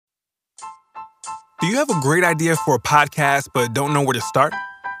Do you have a great idea for a podcast but don't know where to start?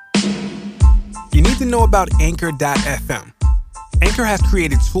 You need to know about Anchor.fm. Anchor has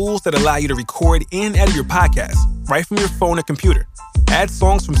created tools that allow you to record and edit your podcast right from your phone or computer. Add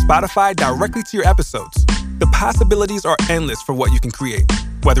songs from Spotify directly to your episodes. The possibilities are endless for what you can create,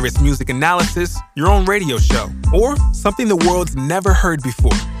 whether it's music analysis, your own radio show, or something the world's never heard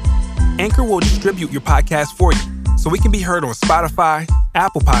before. Anchor will distribute your podcast for you, so it can be heard on Spotify,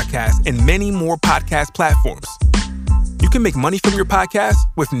 Apple Podcasts, and many more podcast platforms. You can make money from your podcast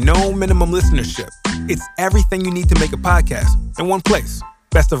with no minimum listenership. It's everything you need to make a podcast in one place.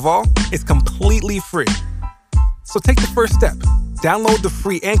 Best of all, it's completely free. So take the first step. Download the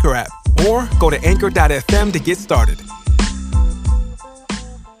free Anchor app or go to anchor.fm to get started.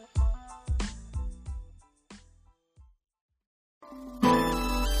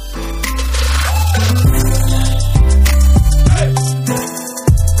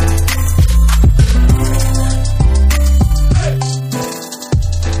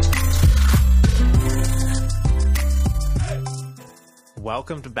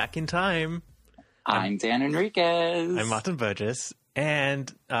 Welcome to Back in Time. I'm Dan Enriquez. I'm Martin Burgess.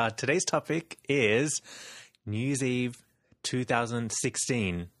 And today's topic is New Year's Eve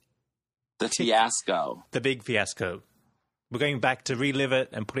 2016. The fiasco. The big fiasco. We're going back to relive it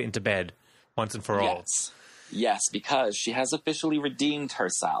and put it into bed once and for all. Yes, because she has officially redeemed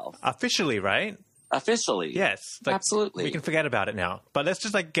herself. Officially, right? Officially. Yes. Absolutely. We can forget about it now. But let's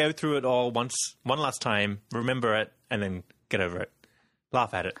just go through it all one last time, remember it, and then get over it.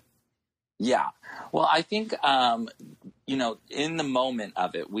 Laugh at it. Yeah. Well, I think, in the moment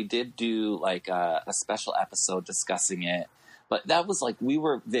of it, we did do a special episode discussing it. But that was we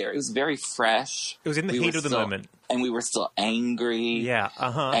were there. It was very fresh. It was in the heat of the moment. And we were still angry. Yeah.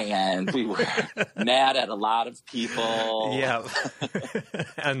 Uh-huh. And we were mad at a lot of people. Yeah.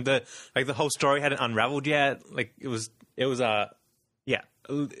 And the whole story hadn't unraveled yet.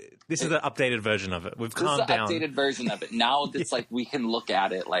 This is the updated version of it. We've calmed down. This is the updated version of it. Now it's we can look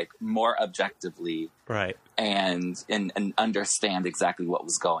at it more objectively. Right. And understand exactly what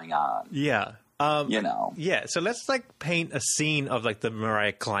was going on. Yeah. Yeah. So let's paint a scene of the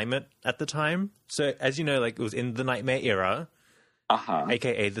Mariah climate at the time. So as you know, it was in the Nightmare era. Uh-huh.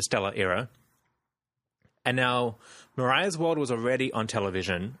 AKA the Stella era. And now Mariah's World was already on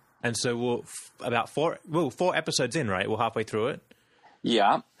television. And so we're four episodes in, right? We're halfway through it.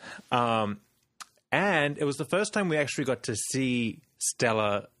 Yeah. And it was the first time we actually got to see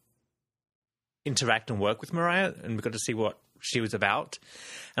Stella interact and work with Mariah, and we got to see what she was about.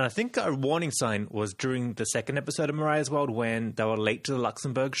 And I think a warning sign was during the second episode of Mariah's World when they were late to the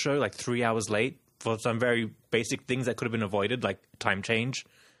Luxembourg show, 3 hours late, for some very basic things that could have been avoided, like time change,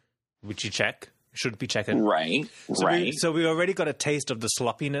 which you should be checking. Right, So we already got a taste of the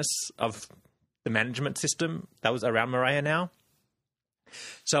sloppiness of the management system that was around Mariah now.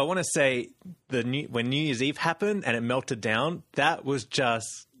 So I want to say when New Year's Eve happened and it melted down, that was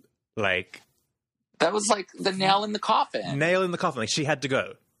just that was the nail in the coffin. Nail in the coffin. She had to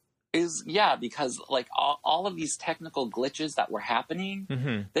go. Because all of these technical glitches that were happening,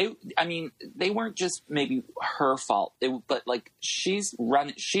 they weren't just maybe her fault, but she's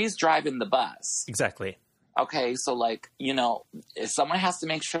driving the bus. Exactly. Okay, so if someone has to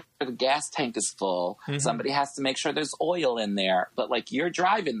make sure the gas tank is full, somebody has to make sure there's oil in there, but you're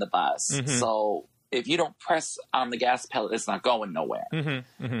driving the bus. So if you don't press on the gas pedal, it's not going nowhere.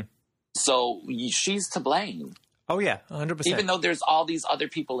 So she's to blame. Oh yeah, 100%. Even though there's all these other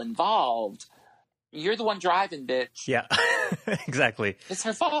people involved, you're the one driving, bitch. Yeah, exactly. It's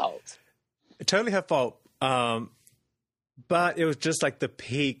her fault. Totally her fault. But it was just the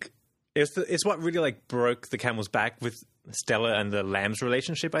peak. It's what really broke the camel's back with Stella and the lambs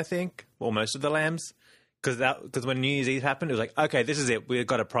relationship, I think, or most of the lambs, because when New Year's Eve happened, it was okay, this is it. We've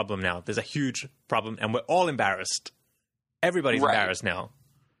got a problem now. There's a huge problem, and we're all embarrassed. Everybody's embarrassed now.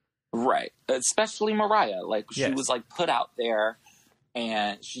 Right, especially Mariah. She was put out there,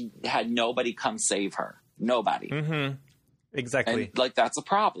 and she had nobody come save her. Nobody. Mm-hmm. Exactly. And that's a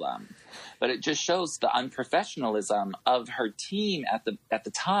problem. But it just shows the unprofessionalism of her team at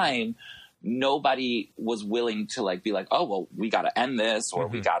the time. Nobody was willing to be oh, well, we got to end this, or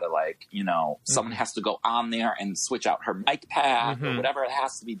we got to someone has to go on there and switch out her mic pad or whatever it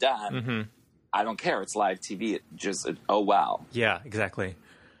has to be done. I don't care. It's live TV. It just, oh, wow. Yeah, exactly.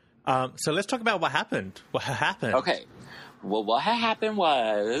 So let's talk about what happened. What happened? Okay. Well, what happened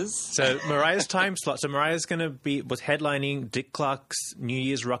was... So Mariah's time slot. So Mariah's was headlining Dick Clark's New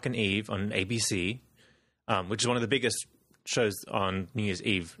Year's Rockin' Eve on ABC, which is one of the biggest shows on New Year's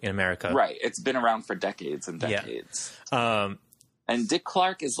Eve in America. Right. It's been around for decades and decades. Yeah. And Dick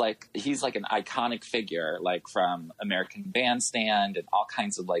Clark is like, he's like an iconic figure, like from American Bandstand and all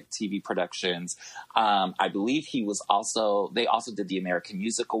kinds of like TV productions. I believe they also did the American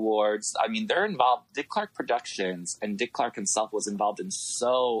Music Awards. I mean, they're involved, Dick Clark Productions, and Dick Clark himself was involved in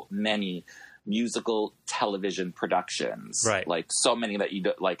so many musical television productions. Right. Like so many that you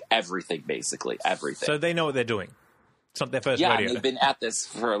do, like everything, basically everything. So they know what they're doing. It's not their first yeah, rodeo. and they've been at this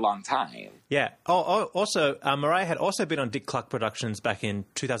for a long time. Yeah. Also, Mariah had also been on Dick Clark Productions back in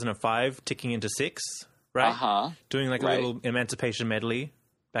 2005, ticking into 6, right? Uh-huh. Doing like a Right. little Emancipation medley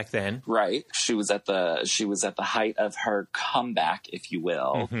back then. Right. She was at the height of her comeback, if you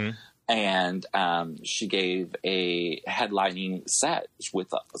will. Mm-hmm. And she gave a headlining set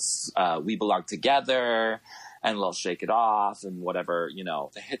with We Belong Together and We'll Shake It Off and whatever,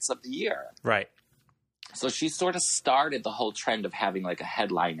 the hits of the year. Right. So she sort of started the whole trend of having like a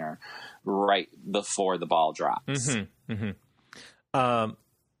headliner right before the ball drops. Mm-hmm. Mm-hmm.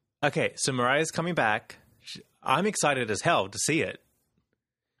 Okay, so Mariah's coming back. I'm excited as hell to see it.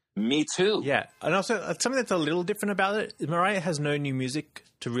 Me too. Yeah. And also, something that's a little different about it, Mariah has no new music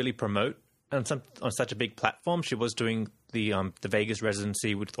to really promote on such a big platform. She was doing the Vegas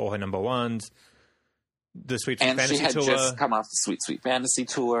residency with all her number ones. The Sweet Sweet Fantasy Tour. And she had just come off the Sweet Sweet Fantasy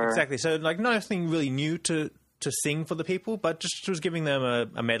Tour. Exactly. So, like, nothing really new to sing for the people, but just she was giving them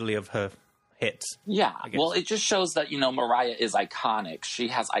a medley of her hits. Yeah. Well, it just shows that, Mariah is iconic. She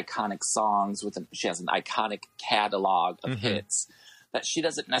has iconic songs. She has an iconic catalog of hits that she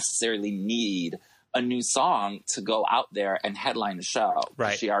doesn't necessarily need a new song to go out there and headline the show.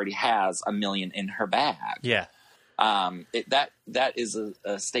 Right. She already has a million in her bag. Yeah. That is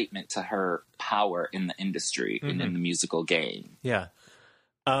a statement to her power in the industry and in the musical game. Yeah.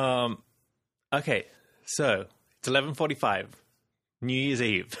 Okay, so it's 11:45, New Year's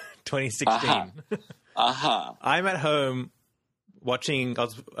Eve, 2016. I'm at home watching. I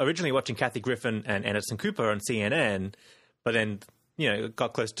was originally watching Kathy Griffin and Anderson Cooper on CNN, but then it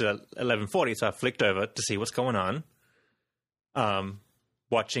got close to 11:40, so I flicked over to see what's going on.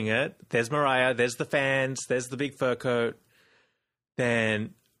 Watching it, there's Mariah, there's the fans, there's the big fur coat.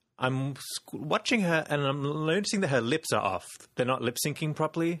 Then I'm watching her, and I'm noticing that her lips are off. They're not lip syncing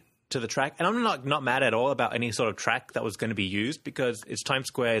properly to the track. And I'm not mad at all about any sort of track that was going to be used, because it's Times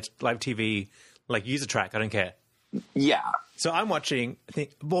Square, it's live TV. Like, use a track, I don't care. Yeah. So I'm watching.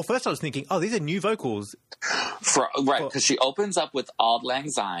 First I was thinking, oh, these are new vocals. Right, because she opens up with Auld Lang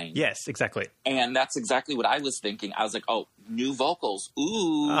Syne. Yes, exactly. And that's exactly what I was thinking. I was like, oh, new vocals.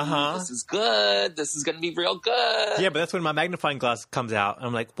 Ooh, This is good. This is going to be real good. Yeah, but that's when my magnifying glass comes out. And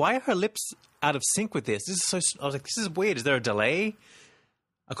I'm like, why are her lips out of sync with this? I was like, this is weird. Is there a delay?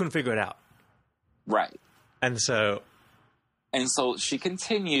 I couldn't figure it out. Right. And so she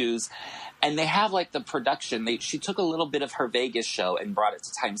continues, and they have like the production. She took a little bit of her Vegas show and brought it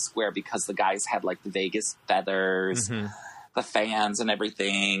to Times Square, because the guys had like the Vegas feathers, the fans and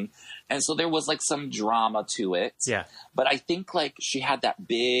everything. And so there was like some drama to it. Yeah. But I think like she had that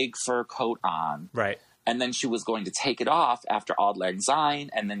big fur coat on. Right. And then she was going to take it off after Auld Lang Syne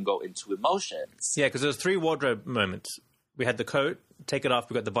and then go into Emotions. Yeah, because there was 3 wardrobe moments. We had the coat, take it off,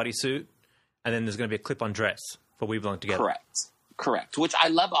 we got the bodysuit, and then there's going to be a clip-on dress for We Belong Together. Correct. Which I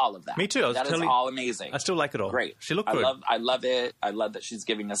love all of that. Me too. That is all amazing. I still like it all. Great. She looked good. I love it. I love that she's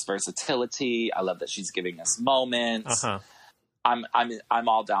giving us versatility. I love that she's giving us moments. I'm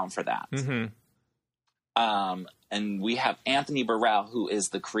all down for that. And we have Anthony Burrell, who is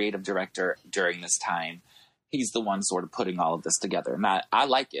the creative director during this time. He's the one sort of putting all of this together, and I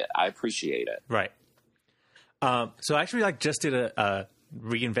like it. I appreciate it. Right. So I actually just did a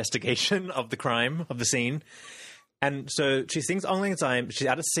reinvestigation of the crime of the scene. And so she sings Auld Lang Syne. She's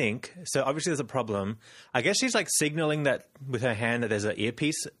out of sync. So obviously there's a problem. I guess she's signaling that with her hand that there's an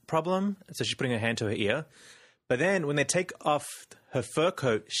earpiece problem. So she's putting her hand to her ear. But then when they take off her fur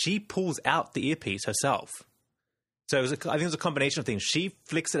coat, she pulls out the earpiece herself. So I think it was a combination of things. She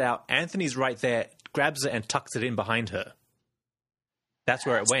flicks it out. Anthony's right there, grabs it and tucks it in behind her. That's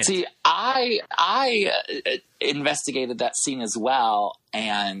where it went. See, I investigated that scene as well,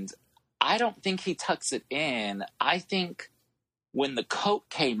 and I don't think he tucks it in. I think when the coat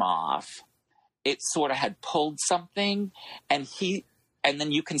came off, it sort of had pulled something, and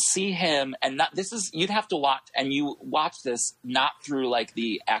then you can see him, and you'd have to watch, and you watch this not through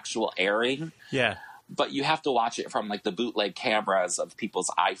the actual airing. Yeah. But you have to watch it from the bootleg cameras of people's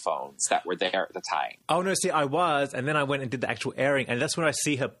iPhones that were there at the time. Oh, no, see, I was, and then I went and did the actual airing, and that's when I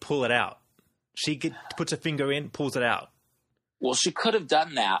see her pull it out. She puts her finger in, pulls it out. Well, she could have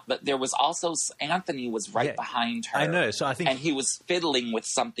done that, but there was also Anthony was right behind her. I know, so I think... And he was fiddling with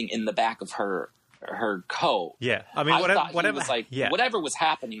something in the back of her her coat. Yeah, I mean, whatever was like, whatever was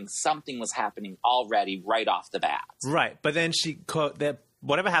happening, something was happening already right off the bat. Right, but then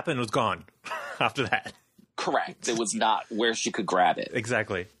whatever happened was gone after that. Correct. It was not where she could grab it.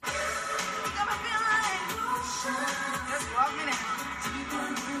 Exactly.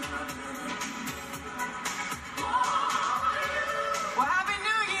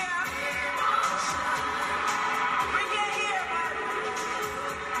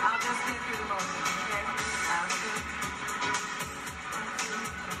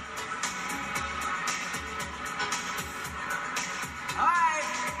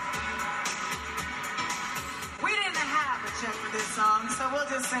 Song, so we'll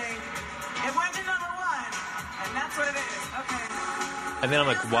just say it went to number 1, and that's what it is. Okay. And then I'm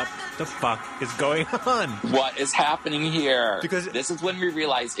like, what the fuck is going on? What is happening here? Because this is when we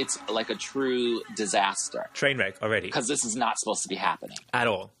realize it's like a true disaster. Train wreck already. Because this is not supposed to be happening. At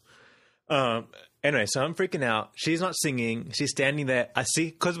all. Anyway, so I'm freaking out. She's not singing. She's standing there. I see,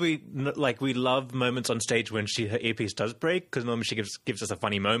 because we love moments on stage when her earpiece does break, because normally she gives us a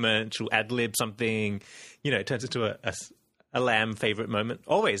funny moment. She'll ad-lib something. You know, it turns into a Lamb favorite moment.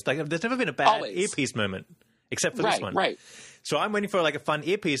 Always. Like, there's never been a bad earpiece moment, except for this one. Right. So I'm waiting for like a fun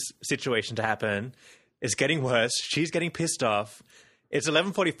earpiece situation to happen. It's getting worse. She's getting pissed off. It's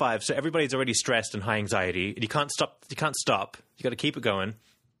 11:45, so everybody's already stressed and high anxiety. You can't stop. You got to keep it going.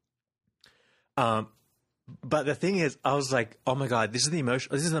 But the thing is, I was like, oh my God, this is the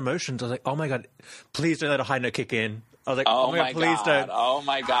emotions. I was like, oh my God, please don't let a high note kick in. I was like, oh my God, please don't. Oh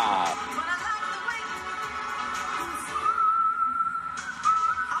my God.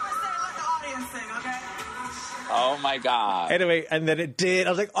 Oh my God. Anyway, and then it did.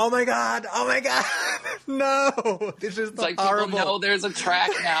 I was like, oh my God. No. This is like, horrible. No, there's a track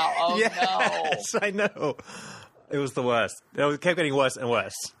now. Oh yes, no. I know. It was the worst. It kept getting worse and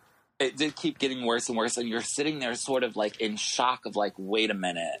worse. It did keep getting worse and worse, and you're sitting there sort of like in shock of like, wait a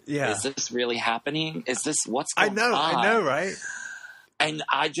minute. Yeah. Is this really happening? Is this what's going on? I know, right? And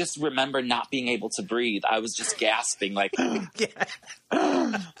I just remember not being able to breathe. I was just gasping like... I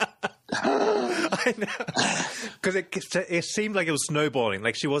know. Because it seemed like it was snowballing.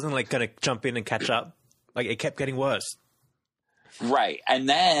 Like she wasn't like going to jump in and catch up. Like it kept getting worse. Right. And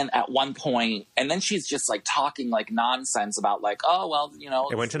then at one point, and then she's just like talking like nonsense about like, oh, well, you know.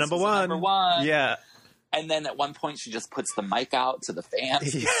 It went to number 1. Number 1. Yeah. And then at one point she just puts the mic out to the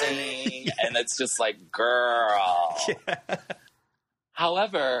fans to sing. And it's just like, girl. Yeah.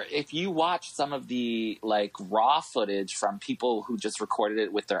 However, if you watch some of the like raw footage from people who just recorded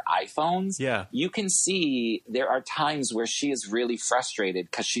it with their iPhones, you can see there are times where she is really frustrated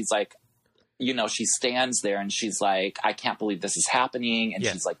because she's like, you know, she stands there and she's like, I can't believe this is happening. And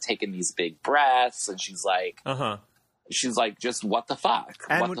she's like taking these big breaths and she's like, she's like, just what the fuck?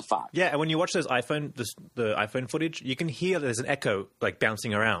 What the fuck? Yeah. And when you watch those the iPhone footage, you can hear there's an echo like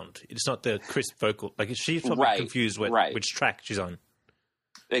bouncing around. It's not the crisp vocal. Like she's probably confused with which track she's on.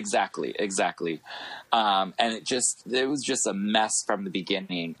 Exactly. And it was just a mess from the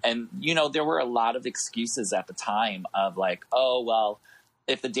beginning. And, you know, there were a lot of excuses at the time of like, oh, well,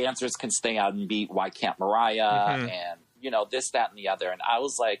 if the dancers can stay on beat, why can't Mariah? And, you know, this, that, and the other. And I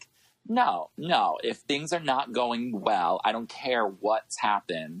was like, no, if things are not going well, I don't care what's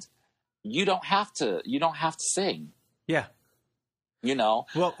happened. You don't have to sing. Yeah. You know?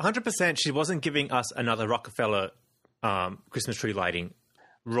 Well, 100% she wasn't giving us another Rockefeller Christmas tree lighting.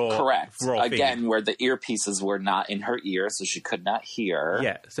 Correct. Again, where the earpieces were not in her ear, so she could not hear.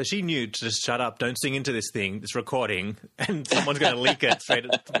 Yeah, so she knew to just shut up, don't sing into this thing, this recording, and someone's going to leak it straight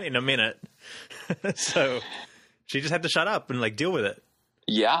in a minute. So she just had to shut up and like deal with it.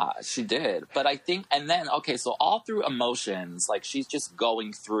 Yeah, she did. But I think, and then, okay, so all through emotions, like she's just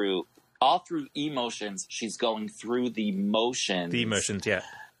going through, all through emotions, she's going through the motions. The emotions, yeah.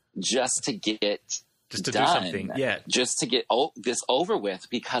 Just to get Just to done, do something, yeah. Just to get this over with,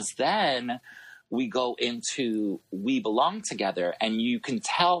 because then we go into We Belong Together, and you can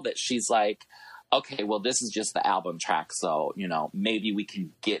tell that she's like, okay, well, this is just the album track, so, you know, maybe we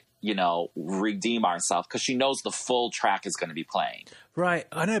can get, you know, redeem ourselves, because she knows the full track is going to be playing. Right,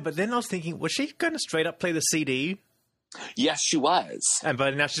 I know, but then I was thinking, was she going to straight up play the CD? Yes, she was.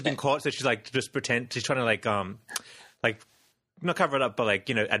 But now she's been caught, so she's like, just pretend, she's trying to like not cover it up, but like,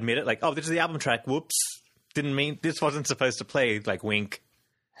 you know, admit it. Like, oh, this is the album track. Whoops. Didn't mean, this wasn't supposed to play, like, wink.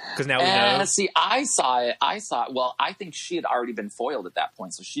 Because now we know. See, I saw it. Well, I think she had already been foiled at that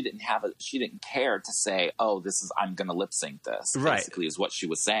point. So she didn't care to say, oh, I'm going to lip sync this. Right. Basically is what she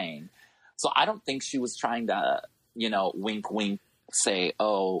was saying. So I don't think she was trying to, you know, wink, wink, say,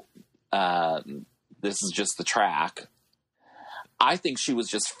 oh, this is just the track. I think she was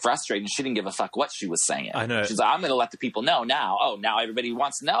just frustrated. She didn't give a fuck what she was saying. I know. She's like, I'm going to let the people know now. Oh, now everybody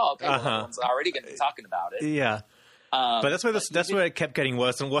wants to know. Okay, well, everyone's already going to be talking about it. Yeah. But that's where it kept getting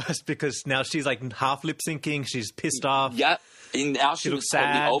worse and worse because now she's like half lip syncing. She's pissed off. Yep. And now she was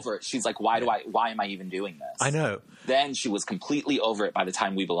totally sad. over it. She's like, why am I even doing this? I know. Then she was completely over it by the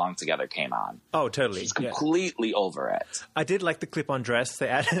time We Belong Together came on. Oh, totally. She's completely over it. I did like the clip-on dress they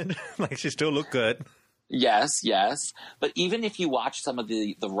added. Like, she still looked good. Yes. But even if you watch some of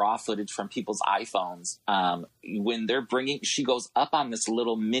the raw footage from people's iPhones, when they're she goes up on this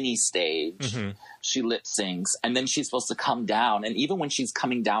little mini stage, she lip syncs, and then she's supposed to come down. And even when she's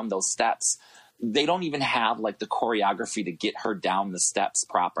coming down those steps, they don't even have like the choreography to get her down the steps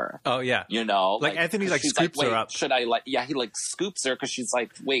proper. Oh yeah. You know, like Anthony like scoops her up. Should I he like scoops her. 'Cause she's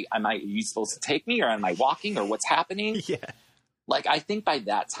like, wait, are you supposed to take me or am I walking or what's happening? Yeah. Like, I think by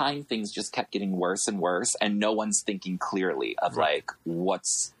that time, things just kept getting worse and worse, and no one's thinking clearly of, like,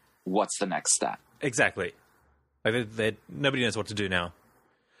 what's the next step. Exactly. Like, nobody knows what to do now.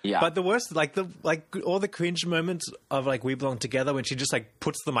 Yeah. But the worst, like all the cringe moments of, like, We Belong Together when she just, like,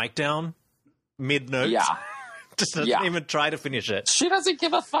 puts the mic down mid-note. Yeah. Just doesn't even try to finish it. She doesn't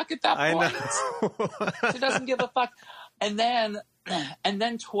give a fuck at that point. I know. She doesn't give a fuck. And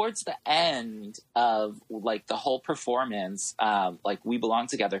then towards the end of like the whole performance, like We Belong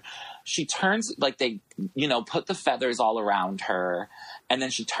Together, she turns, like they, put the feathers all around her, and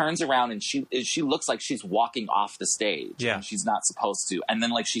then she turns around and she looks like she's walking off the stage. Yeah. And she's not supposed to. And then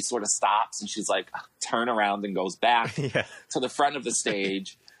like she sort of stops and she's like, turn around and goes back to the front of the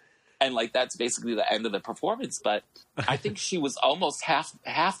stage. And like that's basically the end of the performance. But I think she was almost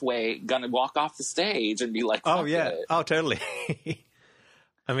halfway gonna walk off the stage and be like, "Oh yeah, it. Oh totally."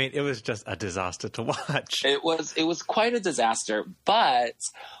 I mean, it was just a disaster to watch. It was quite a disaster. But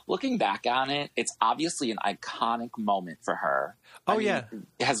looking back on it, it's obviously an iconic moment for her. Oh, I mean,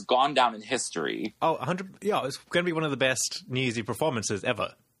 it has gone down in history. Oh, 100. Yeah, it's going to be one of the best New Year's Eve performances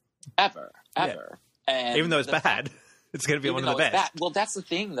ever. Ever. Yeah. And even though it's bad. It's going to be one of the best. Well, that's the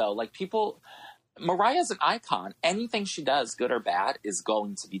thing, though. Like, Mariah's an icon. Anything she does, good or bad, is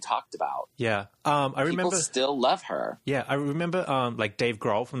going to be talked about. Yeah. I remember... People still love her. Yeah, I remember, like, Dave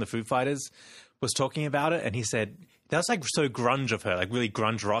Grohl from the Foo Fighters was talking about it, and he said, that's, like, so grunge of her, like, really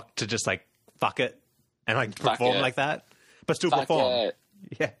grunge rock to just, like, fuck it and, like, perform like that, but still perform. It.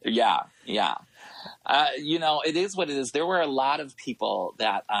 Yeah. It is what it is. There were a lot of people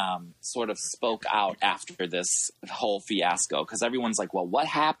that sort of spoke out after this whole fiasco because everyone's like, well, what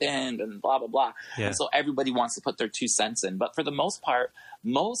happened and blah, blah, blah. Yeah. And so everybody wants to put their 2 cents in. But for the most part,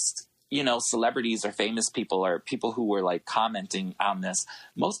 most, celebrities or famous people or people who were like commenting on this,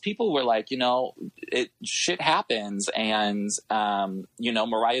 most people were like, shit happens. And,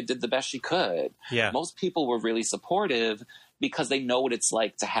 Mariah did the best she could. Yeah. Most people were really supportive because they know what it's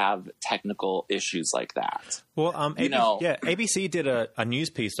like to have technical issues like that. Well, ABC did a news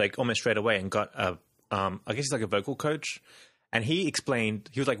piece like almost straight away and got I guess he's like a vocal coach, and he explained,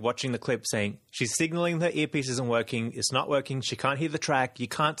 he was like watching the clip saying, she's signaling her earpiece isn't working, it's not working, she can't hear the track, you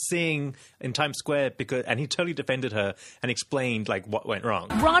can't sing in Times Square and he totally defended her and explained like what went wrong.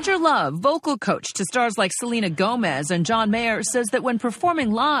 Roger Love, vocal coach to stars like Selena Gomez and John Mayer, says that when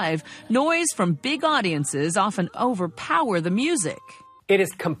performing live, noise from big audiences often overpower the music. It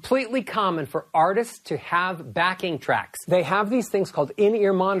is completely common for artists to have backing tracks. They have these things called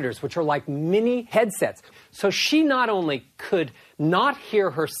in-ear monitors, which are like mini headsets. So she not only could not hear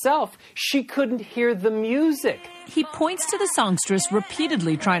herself, she couldn't hear the music. He points to the songstress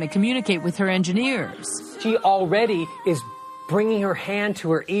repeatedly trying to communicate with her engineers. She already is bringing her hand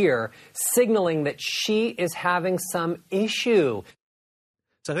to her ear, signaling that she is having some issue.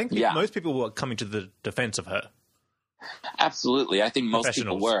 So I think most people were coming to the defense of her. Absolutely. I think most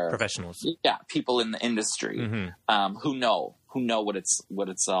people were professionals. Yeah. People in the industry, who know what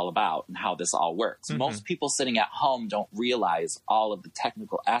it's all about and how this all works. Most people sitting at home don't realize all of the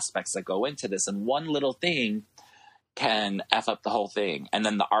technical aspects that go into this. And one little thing can F up the whole thing. And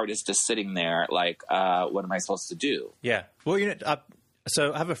then the artist is sitting there like, what am I supposed to do? Yeah. Well,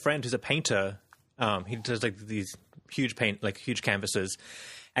 so I have a friend who's a painter. He does like these huge canvases.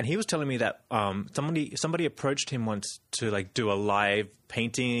 And he was telling me that somebody approached him once to like do a live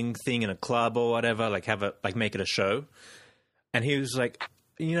painting thing in a club or whatever, like make it a show. And he was like,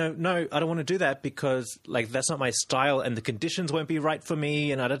 no, I don't want to do that because like that's not my style and the conditions won't be right for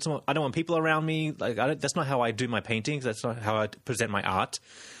me, and I don't want people around me. Like that's not how I do my paintings. That's not how I present my art.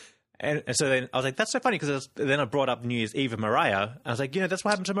 And so then I was like, that's so funny because then I brought up New Year's Eve and Mariah. I was like, that's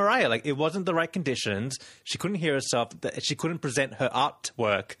what happened to Mariah. Like, it wasn't the right conditions. She couldn't hear herself. She couldn't present her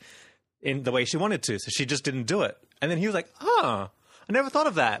artwork in the way she wanted to. So she just didn't do it. And then he was like, I never thought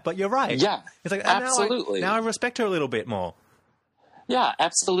of that, but you're right. Yeah, It's like, absolutely. Now I respect her a little bit more. Yeah,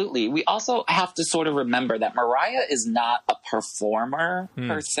 absolutely. We also have to sort of remember that Mariah is not a performer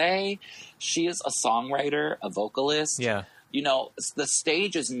per se. She is a songwriter, a vocalist. Yeah. You know, the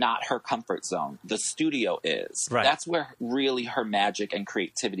stage is not her comfort zone. The studio is. Right. That's where really her magic and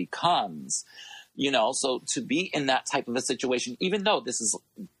creativity comes. You know, so to be in that type of a situation, even though this is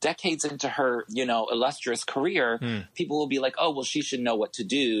decades into her, you know, illustrious career, people will be like, oh, well, she should know what to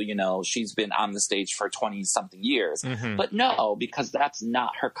do. You know, she's been on the stage for 20-something years. But no, because that's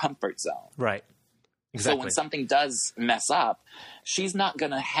not her comfort zone. Right. Exactly. So when something does mess up, she's not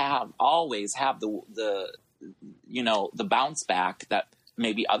going to always have the you know, the bounce back that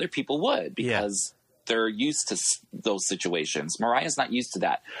maybe other people would, because they're used to those situations. Mariah's not used to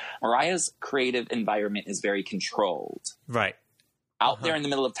that. Mariah's creative environment is very controlled. Right. Out there in the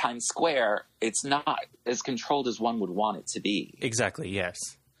middle of Times Square, it's not as controlled as one would want it to be. Exactly, yes.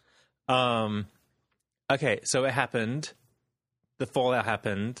 Okay, so it happened. The fallout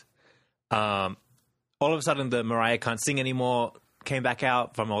happened. All of a sudden, the Mariah can't sing anymore came back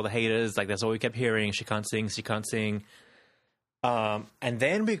out from all the haters. Like, that's all we kept hearing. She can't sing, she can't sing. And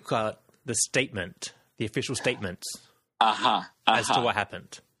then we got the statement, the official statements as to what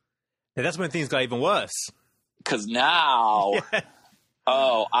happened. And that's when things got even worse. Because now,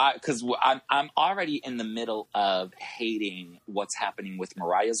 I'm already in the middle of hating what's happening with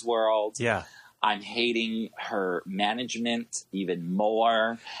Mariah's world. Yeah. I'm hating her management even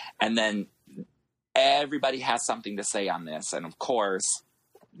more. And then everybody has something to say on this. And of course,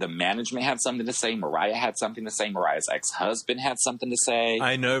 the management had something to say. Mariah had something to say. Mariah's ex-husband had something to say.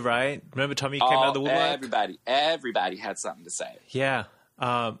 I know, right? Remember Tommy came out of the woodwork? Everybody had something to say. Yeah.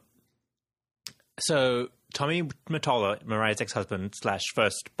 So Tommy Mottola, Mariah's ex-husband /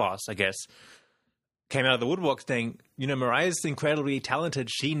 first boss, I guess, came out of the woodwork saying, you know, Mariah's incredibly talented.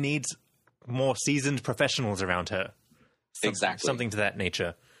 She needs more seasoned professionals around her. Exactly. Something to that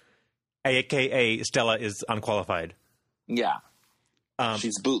nature. AKA Stella is unqualified. Yeah.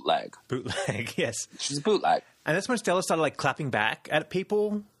 She's bootleg. Bootleg, yes. She's bootleg. And that's when Stella started, like, clapping back at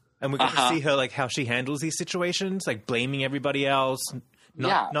people. And we got to see her, like, how she handles these situations, like blaming everybody else,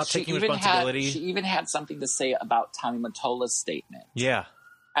 not taking responsibility. She even had something to say about Tommy Mottola's statement. Yeah.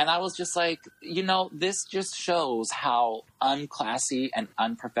 And I was just like, you know, this just shows how unclassy and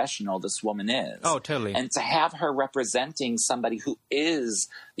unprofessional this woman is. Oh, totally. And to have her representing somebody who is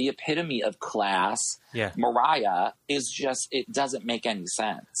the epitome of class, Mariah, is just, it doesn't make any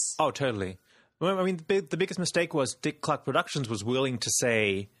sense. Oh, totally. Well, I mean, the biggest mistake was Dick Clark Productions was willing to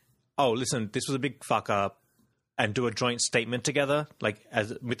say, oh, listen, this was a big fuck up, and do a joint statement together, like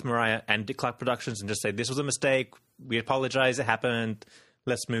with Mariah and Dick Clark Productions, and just say, this was a mistake, we apologize, it happened,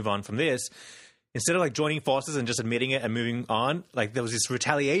 let's move on from this. Instead of like joining forces and just admitting it and moving on, like there was this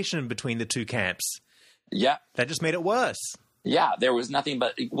retaliation between the two camps. Yeah. That just made it worse. Yeah, there was nothing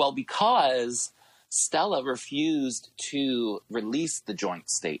but, well, because Stella refused to release the joint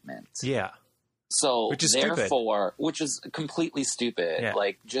statement. Yeah. So which is completely stupid. Yeah.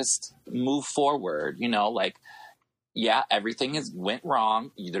 Like, just move forward, you know, like, yeah, everything went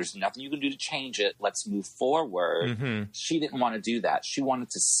wrong. There's nothing you can do to change it. Let's move forward. Mm-hmm. She didn't want to do that. She wanted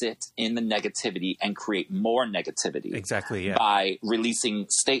to sit in the negativity and create more negativity. Exactly, yeah. By releasing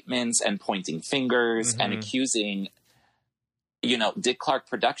statements and pointing fingers and accusing, you know, Dick Clark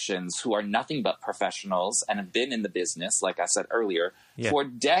Productions, who are nothing but professionals and have been in the business, like I said earlier, for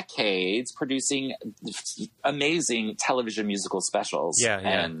decades, producing amazing television musical specials.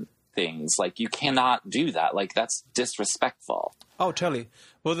 And things. Like, you cannot do that. Like, that's disrespectful. Oh, totally.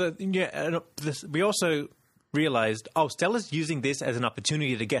 Well, we also realized, Stella's using this as an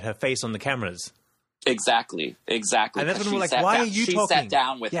opportunity to get her face on the cameras. Exactly. And that's when we're like, why are you talking? She sat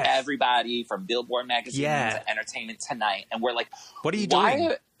down with everybody from Billboard magazine to Entertainment Tonight, and we're like, what are you doing?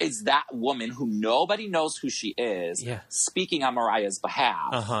 Why is that woman who nobody knows who she is speaking on Mariah's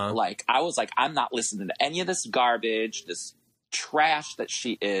behalf? Like, I was like, I'm not listening to any of this garbage, this trash that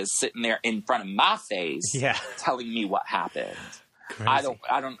she is sitting there in front of my face telling me what happened. Crazy.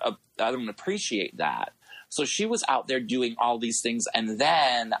 I don't appreciate that. So she was out there doing all these things, and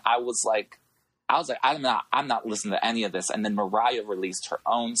then I was like I'm not listening to any of this. And then Mariah released her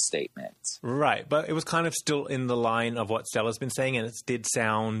own statement. Right, but it was kind of still in the line of what Stella's been saying, and it did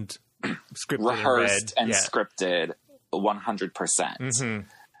sound scripted, rehearsed and scripted 100%.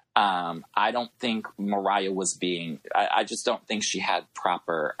 I don't think Mariah was being. I just don't think she had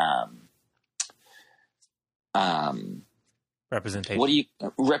proper representation.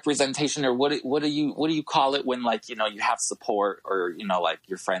 Representation, or what do you call it when, like, you know, you have support, or, you know, like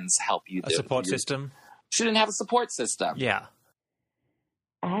your friends help you. A support system. She didn't have a support system. Yeah.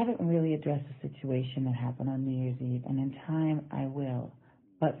 I haven't really addressed the situation that happened on New Year's Eve, and in time I will.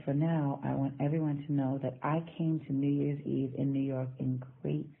 But for now, I want everyone to know that I came to New Year's Eve in New York in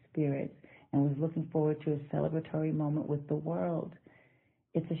great spirits and was looking forward to a celebratory moment with the world.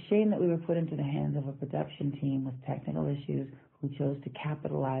 It's a shame that we were put into the hands of a production team with technical issues who chose to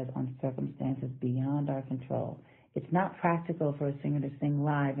capitalize on circumstances beyond our control. It's not practical for a singer to sing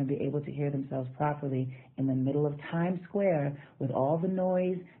live and be able to hear themselves properly in the middle of Times Square with all the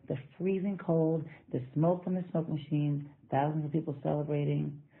noise, the freezing cold, the smoke from the smoke machines, thousands of people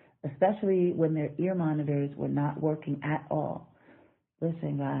celebrating, especially when their ear monitors were not working at all.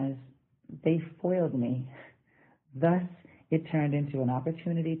 Listen, guys, they foiled me. Thus, it turned into an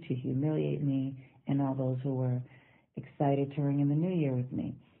opportunity to humiliate me and all those who were excited to ring in the new year with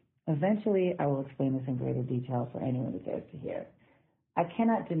me. Eventually, I will explain this in greater detail for anyone who cares to hear. I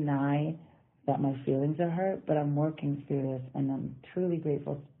cannot deny that my feelings are hurt, but I'm working through this, and I'm truly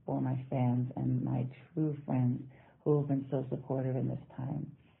grateful for my fans and my true friends who have been so supportive in this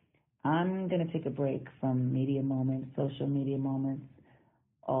time. I'm going to take a break from media moments, social media moments.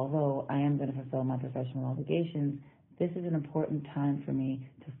 Although I am going to fulfill my professional obligations, this is an important time for me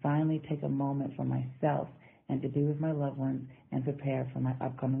to finally take a moment for myself and to be with my loved ones and prepare for my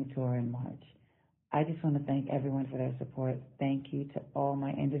upcoming tour in March. I just want to thank everyone for their support. Thank you to all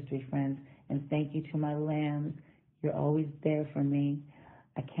my industry friends, and thank you to my lambs. You're always there for me.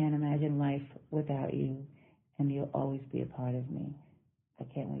 I can't imagine life without you, and you'll always be a part of me.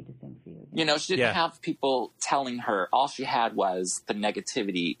 I can't wait to sing for you again. You know, she didn't have people telling her. All she had was the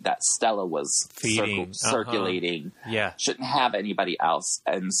negativity that Stella was circulating. Yeah. Shouldn't have anybody else.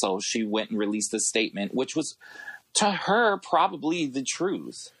 And so she went and released a statement, which was, to her, probably the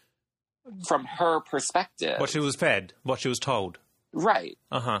truth from her perspective. What she was fed, what she was told. Right.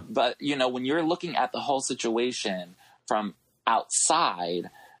 Uh-huh. But, you know, when you're looking at the whole situation from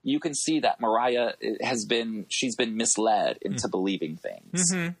outside, you can see that Mariah she's been misled into believing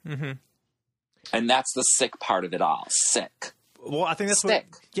things. Mm-hmm, mm-hmm. And that's the sick part of it all. Sick. Well, I think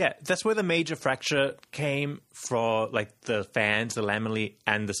that's where the major fracture came for, like, the fans, the Lamely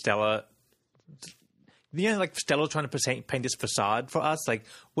and the Stella. You know, like, Stella trying to paint this facade for us. Like,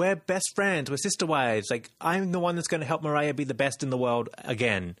 we're best friends, we're sister wives. Like, I'm the one that's going to help Mariah be the best in the world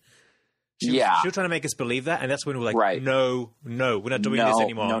again. She was trying to make us believe that, and that's when we're like, right. No, we're not doing this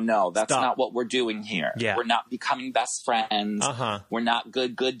anymore. No, that's not what we're doing here. Yeah. We're not becoming best friends. We're not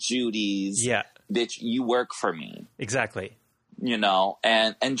good Judies. Yeah. Bitch, you work for me. Exactly. You know,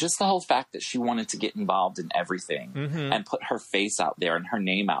 and just the whole fact that she wanted to get involved in everything and put her face out there and her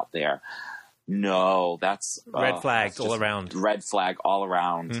name out there. No, that's... Red flag all around. Red flag all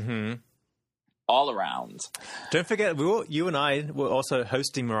around. Mm-hmm. All around. Don't forget, you and I were also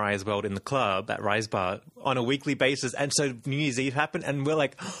hosting Mariah's World in the club at Rise Bar on a weekly basis. And so New Year's Eve happened, and we're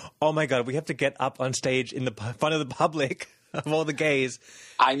like, oh my God, we have to get up on stage in the front of the public of all the gays.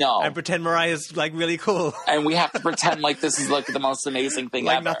 I know. And pretend Mariah's like really cool. And we have to pretend like this is like the most amazing thing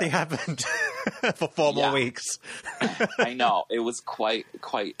like ever. Like nothing happened for 4 more weeks. I know. It was quite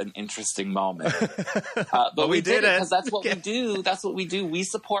an interesting moment. But we did it because that's what we do. That's what we do. We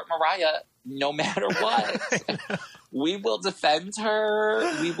support Mariah no matter what. We will defend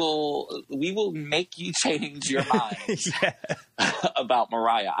her. We will make you change your mind about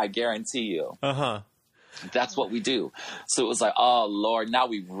Mariah. I guarantee you. Uh-huh. That's what we do. So it was like, oh, Lord, now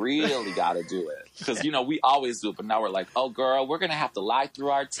we really got to do it. Because, you know, we always do it. But now we're like, oh, girl, we're going to have to lie through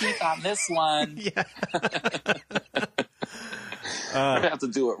our teeth on this one. Yeah. We're going to have to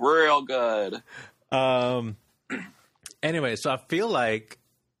do it real good. Anyway, so I feel like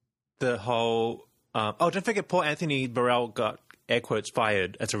the whole... don't forget, poor Anthony Burrell got, air quotes,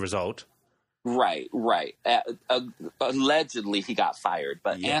 fired as a result. Right. Allegedly, he got fired,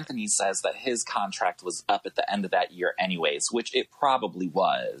 but Anthony says that his contract was up at the end of that year anyways, which it probably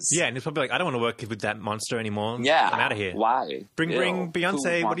was. Yeah, and he's probably like, I don't want to work with that monster anymore. Yeah. I'm out of here. Why? Bring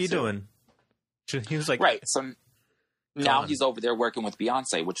Beyonce, what are you doing? He was like... Right, so now he's over there working with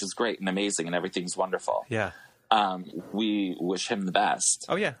Beyonce, which is great and amazing and everything's wonderful. Yeah. We wish him the best.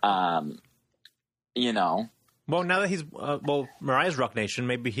 Oh, yeah. You know. Well, now that he's... Mariah's Rock Nation,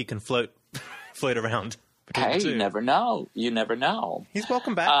 maybe he can float around. Hey, you never know. He's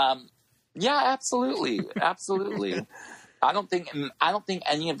welcome back. Yeah, absolutely. I don't think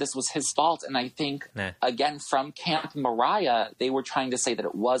any of this was his fault, and I think again from Camp Mariah, they were trying to say that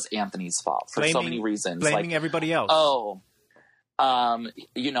it was Anthony's fault for so many reasons, blaming everybody else.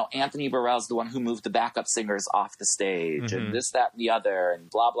 You know, Anthony Burrell's the one who moved the backup singers off the stage, and this, that, and the other,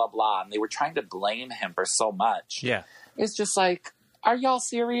 and blah blah blah, and they were trying to blame him for so much. Yeah, it's just like, are y'all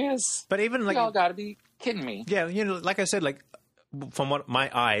serious? But even like y'all gotta be Kidding me? Yeah, like I said, like from what my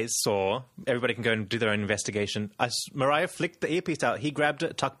eyes saw, everybody can go and do their own investigation. Mariah flicked the earpiece out. He grabbed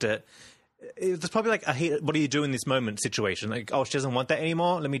it, tucked it. It was probably like a what do you do in this moment situation. Like, oh, she doesn't want that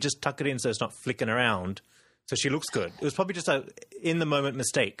anymore. Let me just tuck it in so it's not flicking around. So she looks good. It was probably just a in-the-moment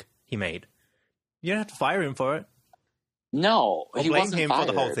mistake he made. You don't have to fire him for it. No, or he blame wasn't him fired.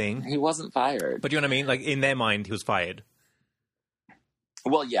 for the whole thing. He wasn't fired. But you know what I mean? Like, in their mind, he was fired.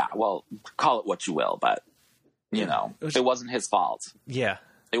 Well, yeah. Well, call it what you will, but, it wasn't his fault. Yeah.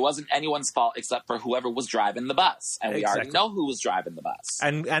 It wasn't anyone's fault except for whoever was driving the bus. And we already know who was driving the bus.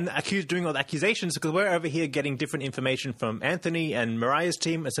 And doing all the accusations, because we're over here getting different information from Anthony and Mariah's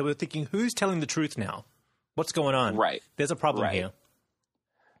team. And so we're thinking, who's telling the truth now? What's going on? Right. There's a problem here.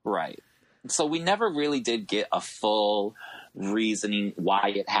 Right. So we never really did get a full reasoning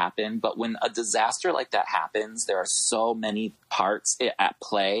why it happened. But when a disaster like that happens, there are so many parts at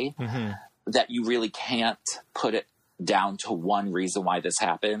play that you really can't put it down to one reason why this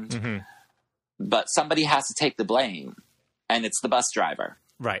happened. But somebody has to take the blame, and it's the bus driver.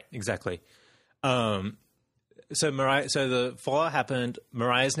 Right, exactly. So the fallout happened.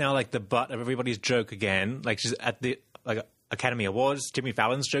 Mariah's now like the butt of everybody's joke again. Like, she's at the Academy Awards. Jimmy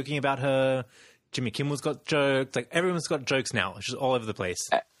Fallon's joking about her. Jimmy Kimmel's got jokes. Like, everyone's got jokes now. It's just all over the place.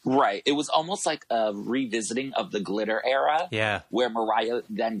 Right. It was almost like a revisiting of the glitter era. Yeah. Where Mariah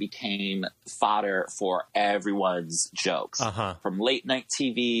then became fodder for everyone's jokes. From late night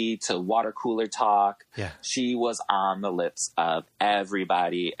TV to water cooler talk. Yeah. She was on the lips of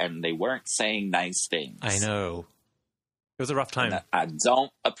everybody, and they weren't saying nice things. I know. It was a rough time. And I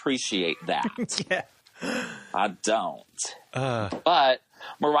don't appreciate that. Yeah. I don't. But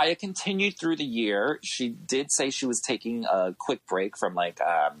Mariah continued through the year. She did say she was taking a quick break from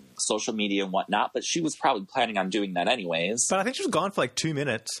social media and whatnot, but she was probably planning on doing that anyways. But I think she was gone for 2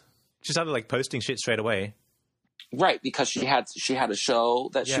 minutes. She started posting shit straight away. Right, because she had a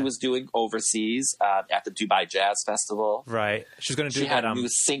show that she was doing overseas at the Dubai Jazz Festival. Right, she's going to do. She had a new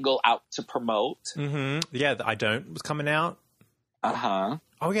single out to promote. Yeah, the I Don't was coming out.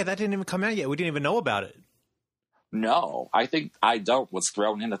 Oh yeah, that didn't even come out yet. We didn't even know about it. No, I think I Don't was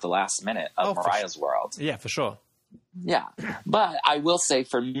thrown in at the last minute of Mariah's world. Yeah, for sure. Yeah, but I will say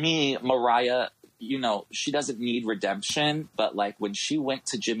for me, Mariah, she doesn't need redemption, but when she went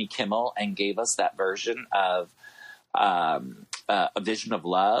to Jimmy Kimmel and gave us that version of A Vision of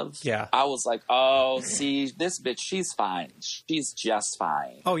Love, I was like, oh, see, this bitch, she's fine. She's just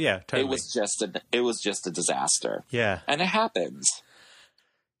fine. Oh yeah, totally. It was just a disaster. Yeah. And it happens.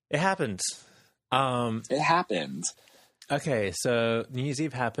 It happens. It happened. Okay, so New Year's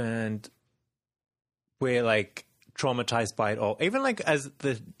Eve happened. We're traumatized by it all. Even as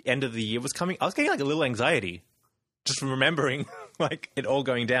the end of the year was coming, I was getting a little anxiety just from remembering it all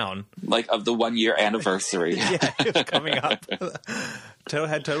going down. Of the 1 year anniversary. Yeah, it was coming up.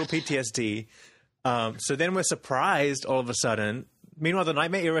 Had total PTSD. So then we're surprised all of a sudden. Meanwhile, the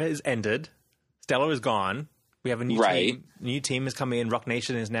Nightmare era has ended. Stella is gone. We have a new team. New team has come in. Rock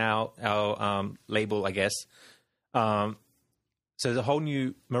Nation is now our label, I guess. So the whole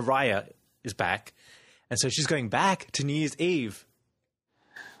new Mariah is back. And so she's going back to New Year's Eve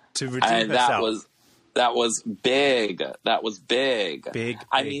to redeem herself. That was big. That was big. Big.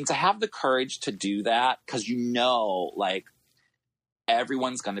 I mean, to have the courage to do that, because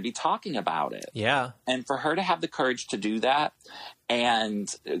everyone's going to be talking about it. Yeah. And for her to have the courage to do that and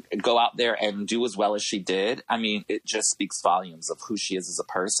go out there and do as well as she did, I mean, it just speaks volumes of who she is as a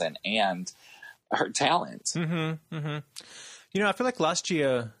person and her talent. I feel like last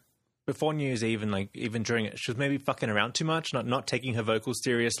year, before New Year's Eve and even during it, she was maybe fucking around too much, not taking her vocals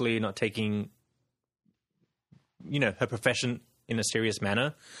seriously, not taking, her profession in a serious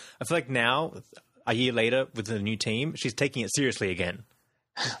manner. I feel like now, a year later, with the new team, she's taking it seriously again.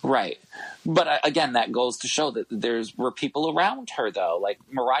 Right. But again, that goes to show that were people around her, though.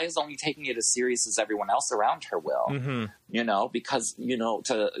 Mariah's only taking it as serious as everyone else around her will. Because,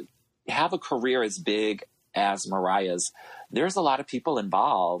 to have a career as big as Mariah's, there's a lot of people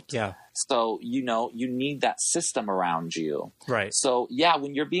involved. Yeah. So, you need that system around you. Right. So, yeah,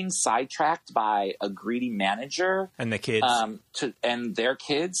 when you're being sidetracked by a greedy manager and the kids and their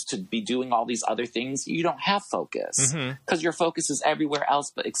kids to be doing all these other things, you don't have focus because your focus is everywhere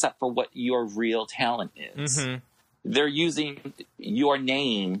else, but except for what your real talent is. They're using your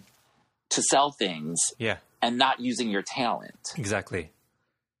name to sell things and not using your talent. Exactly.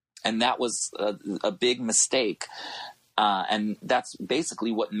 And that was a big mistake. And that's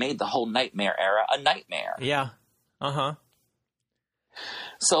basically what made the whole Nightmare era a nightmare. Yeah.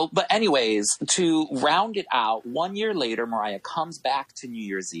 So, but anyways, to round it out, 1 year later, Mariah comes back to New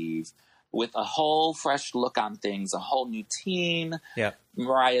Year's Eve with a whole fresh look on things, a whole new team. Yeah.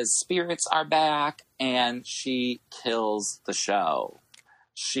 Mariah's spirits are back, and she kills the show.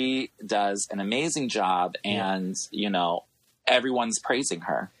 She does an amazing job, and, everyone's praising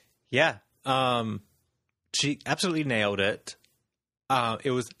her. Yeah. She absolutely nailed it.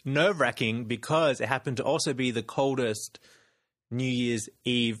 It was nerve-wracking because it happened to also be the coldest New Year's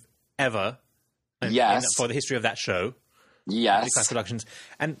Eve ever. For the history of that show. Yes. Class Productions.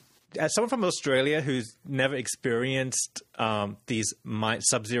 And as someone from Australia who's never experienced these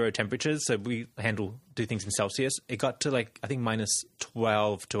sub-zero temperatures, so we do things in Celsius, it got to I think minus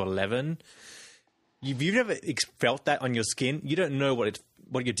 12 to 11. If you've never felt that on your skin, you don't know what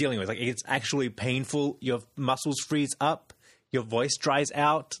you're dealing with. It's actually painful. Your muscles freeze up. Your voice dries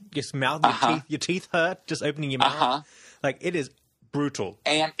out. Your mouth, your teeth hurt just opening your mouth. It is brutal.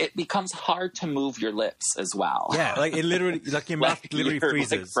 And it becomes hard to move your lips as well. Yeah, it literally, your mouth literally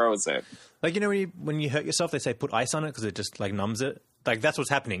freezes. Frozen. When you hurt yourself, they say put ice on it because it just numbs it. That's what's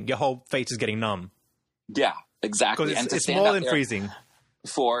happening. Your whole face is getting numb. Yeah, exactly. Because it's more than freezing.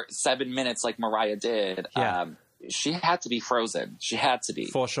 For 7 minutes like Mariah did, she had to be frozen. She had to be.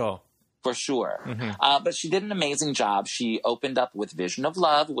 For sure. For sure. Mm-hmm. But she did an amazing job. She opened up with Vision of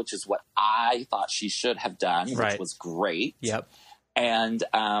Love, which is what I thought she should have done, which was great. Yep. And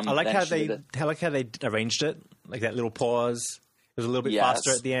I like how they arranged it, that little pause. It was a little bit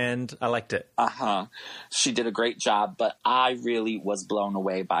faster at the end. I liked it. She did a great job, but I really was blown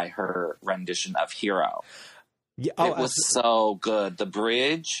away by her rendition of Hero. Yeah, it was so good. The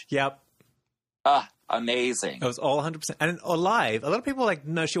bridge. Yep. Amazing. It was all 100%. And live. A lot of people were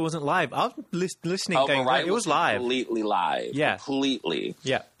no, she wasn't live. I was listening going, Mariah it was live. Completely live. Yeah. Completely.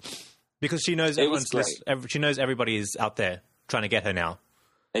 Yeah. Because she knows she knows everybody is out there trying to get her now.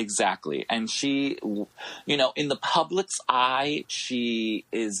 Exactly. And she, in the public's eye, she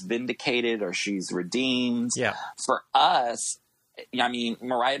is vindicated or she's redeemed. Yeah. For us,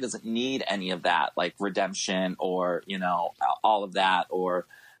 Mariah doesn't need any of that, redemption or, all of that, or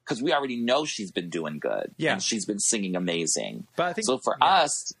because we already know she's been doing good. Yeah. And she's been singing amazing. But I think, so for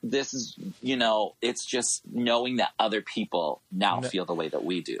us, this is, it's just knowing that other people now feel the way that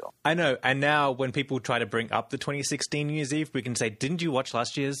we do. I know. And now when people try to bring up the 2016 New Year's Eve, we can say, didn't you watch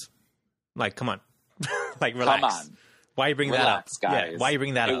last year's? Come on. Relax. Come on. Why are you bringing that up? Guys. Yeah, why are you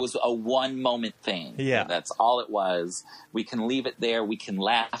bringing that up? It was a one-moment thing. Yeah. That's all it was. We can leave it there. We can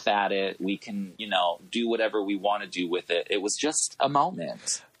laugh at it. We can, do whatever we want to do with it. It was just a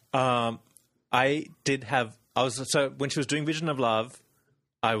moment. So when she was doing Vision of Love,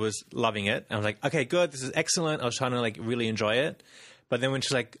 I was loving it. I was like, okay, good. This is excellent. I was trying to really enjoy it. But then when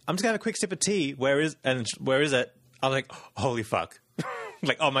she's like, I'm just going to have a quick sip of tea. Where is it? I was like, holy fuck.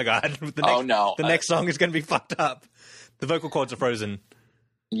 Oh my God. The next song is going to be fucked up. The vocal cords are frozen.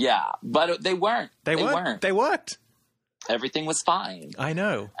 Yeah, but they weren't. They weren't. They worked. Everything was fine. I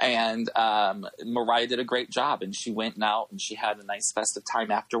know. And Mariah did a great job, and she went out and she had a nice festive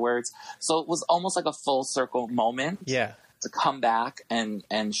time afterwards. So it was almost like a full circle moment. Yeah. To come back and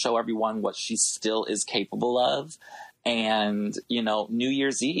show everyone what she still is capable of. And, New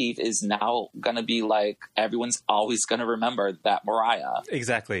Year's Eve is now going to be everyone's always going to remember that Mariah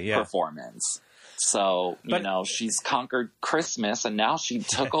performance. So, she's conquered Christmas, and now she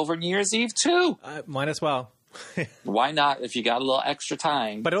took over New Year's Eve, too. Might as well. Why not, if you got a little extra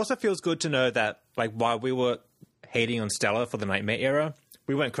time? But it also feels good to know that, while we were hating on Stella for the Nightmare era,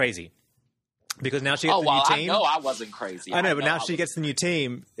 we weren't crazy. Because now she gets the new team. I know I wasn't crazy. I know, but now she gets the new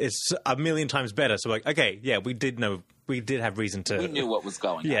team. It's a million times better. So, okay, yeah, we did have reason to. We knew what was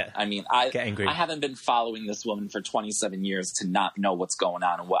going on. Yeah. Get angry. I haven't been following this woman for 27 years to not know what's going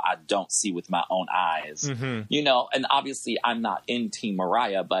on and what I don't see with my own eyes. Mm-hmm. And obviously I'm not in Team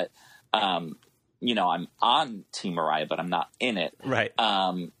Mariah, but, I'm on Team Mariah, but I'm not in it. Right.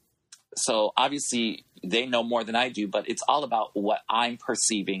 So obviously they know more than I do, but it's all about what I'm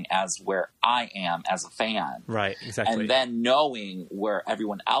perceiving as where I am as a fan. Right, exactly. And then knowing where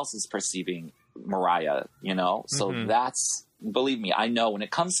everyone else is perceiving Mariah, So that's, believe me, I know when it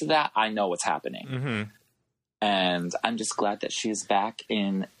comes to that, I know what's happening. Mm-hmm. And I'm just glad that she is back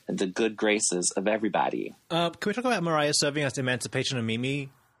in the good graces of everybody. Can we talk about Mariah serving us Emancipation of Mimi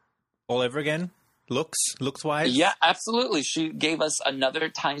all over again? Looks-wise? Yeah, absolutely. She gave us another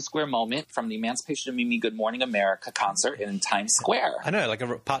Times Square moment from the Emancipation of Mimi Good Morning America concert in Times Square. I know,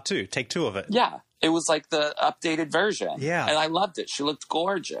 a part 2, take 2 of it. Yeah, it was the updated version. Yeah. And I loved it. She looked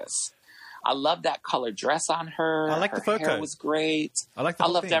gorgeous. I loved that colored dress on her. I like the photo. Her hair was great. I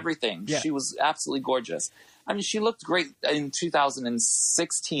loved everything. Yeah. She was absolutely gorgeous. She looked great in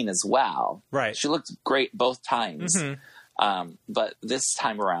 2016 as well. Right. She looked great both times. Mm-hmm. But this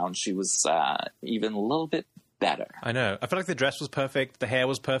time around, she was even a little bit better. I know. I feel like the dress was perfect. The hair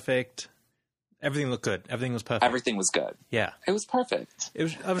was perfect. Everything looked good. Everything was perfect. Everything was good. Yeah. It was perfect. I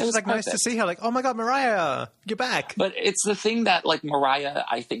was just like, nice to see her. Like, oh my God, Mariah, you're back. But it's the thing that, like, Mariah,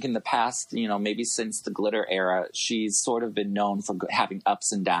 I think in the past, you know, maybe since the glitter era, she's sort of been known for having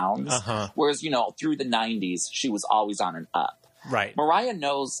ups and downs. Whereas, you know, through the 90s, she was always on an up. Right. Mariah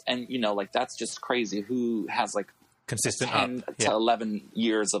knows, and, you know, like, that's just crazy, who has, like, consistent 10 to 11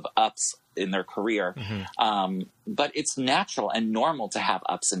 years of ups in their career. But it's natural and normal to have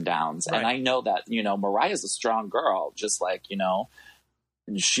ups and downs. Right. And I know that, you know, Mariah's a strong girl, just like, you know,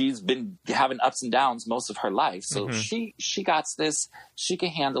 she's been having ups and downs most of her life. So she got this, she can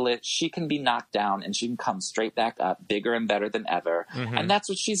handle it. She can be knocked down and she can come straight back up, bigger and better than ever. And that's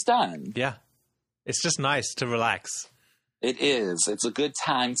what she's done. Yeah. It's just nice to relax. It is. It's a good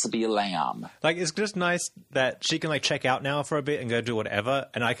time to be a lamb. Like, it's just nice that she can, like, check out now for a bit and go do whatever,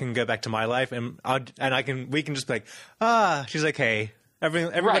 and I can go back to my life, and we can just be like, she's okay.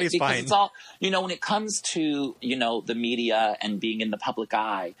 Everybody's because fine. It's all, you know, when it comes to, you know, the media and being in the public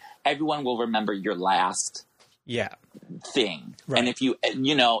eye, everyone will remember your last thing. Right. And if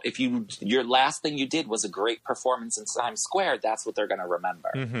your last thing you did was a great performance in Times Square, that's what they're going to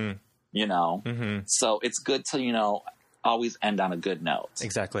remember. You know? So it's good to, you know, always end on a good note.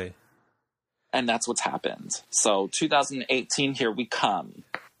 Exactly. And that's what's happened. So 2018, here we come.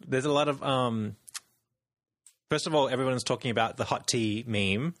 There's a lot of, first of all, everyone's talking about the hot tea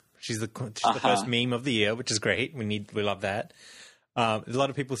meme. She's the first meme of the year, which is great. We love that. There's a lot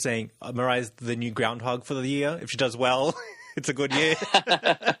of people saying Mariah's the new groundhog for the year. If she does well, it's a good year.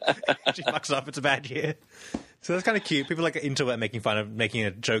 If she fucks up, it's a bad year. So that's kind of cute. People are into it, making a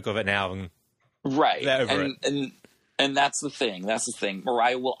joke of it now. And they're over it. And that's the thing.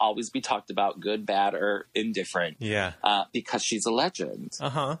 Mariah will always be talked about, good, bad, or indifferent. Yeah. Because she's a legend.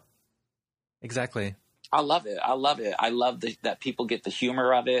 Exactly. I love it. I love that people get the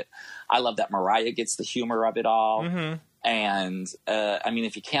humor of it. I love that Mariah gets the humor of it all. And, I mean,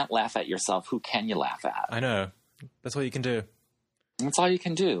 if you can't laugh at yourself, who can you laugh at? I know. That's all you can do. That's all you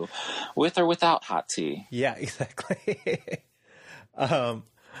can do. With or without hot tea. Yeah, exactly. All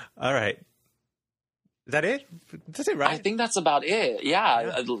right. Is that it? That's it, right? I think that's about it.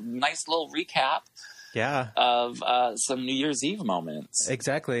 Yeah. A nice little recap. Yeah. Of some New Year's Eve moments.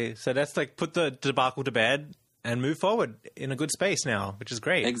 Exactly. So that's like put the debacle to bed and move forward in a good space now, which is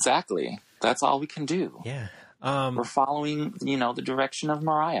great. Exactly. That's all we can do. Yeah. We're following, you know, the direction of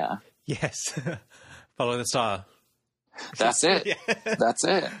Mariah. Yes. Follow the star. That's it. That's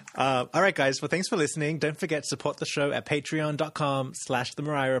it. All right, guys. Well, thanks for listening. Don't forget to support the show at patreon.com/The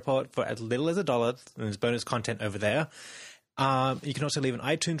Mariah Report for as little as $1. And there's bonus content over there. You can also leave an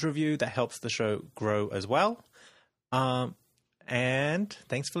iTunes review. That helps the show grow as well. And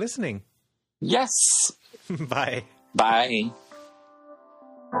thanks for listening. Yes. Bye. Bye.